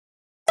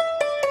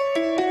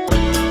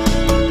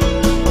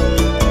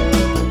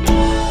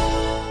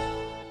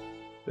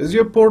Is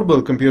your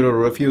portable computer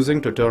refusing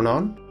to turn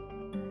on?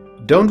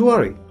 Don't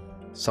worry.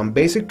 Some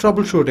basic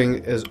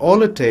troubleshooting is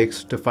all it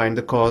takes to find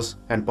the cause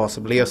and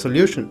possibly a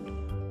solution.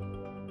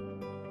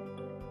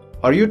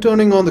 Are you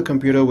turning on the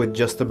computer with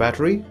just the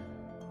battery?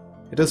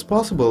 It is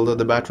possible that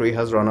the battery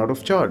has run out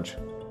of charge.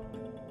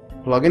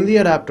 Plug in the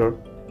adapter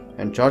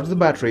and charge the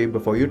battery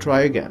before you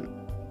try again.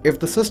 If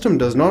the system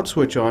does not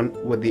switch on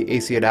with the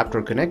AC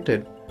adapter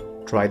connected,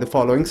 try the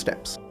following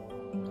steps.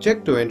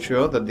 Check to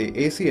ensure that the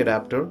AC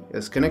adapter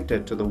is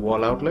connected to the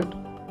wall outlet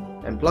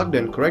and plugged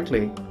in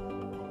correctly.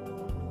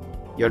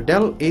 Your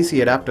Dell AC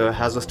adapter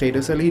has a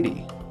status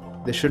LED.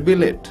 This should be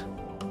lit.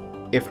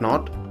 If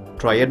not,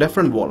 try a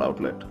different wall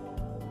outlet.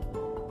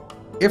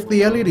 If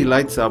the LED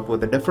lights up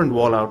with a different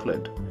wall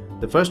outlet,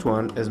 the first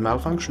one is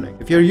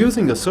malfunctioning. If you're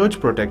using a surge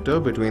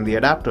protector between the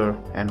adapter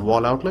and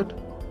wall outlet,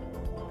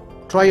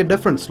 try a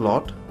different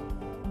slot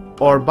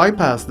or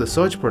bypass the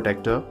surge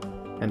protector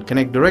and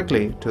connect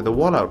directly to the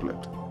wall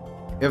outlet.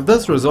 If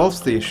this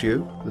resolves the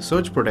issue, the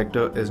surge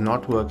protector is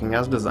not working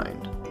as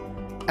designed.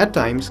 At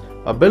times,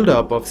 a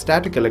buildup of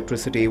static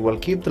electricity will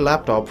keep the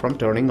laptop from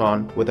turning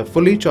on with a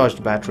fully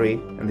charged battery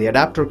and the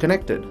adapter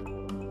connected.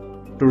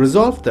 To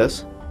resolve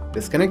this,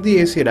 disconnect the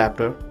AC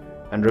adapter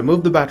and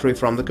remove the battery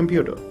from the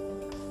computer.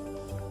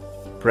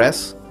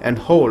 Press and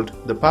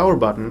hold the power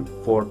button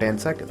for 10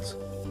 seconds.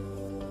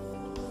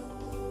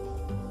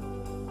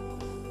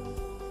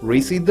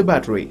 Reseat the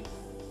battery.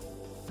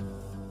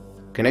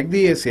 Connect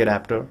the AC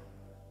adapter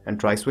and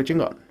try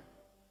switching on.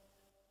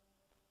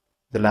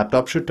 The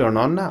laptop should turn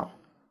on now.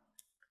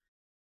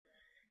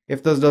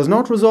 If this does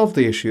not resolve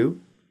the issue,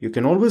 you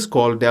can always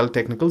call Dell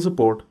Technical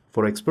Support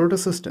for expert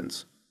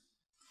assistance.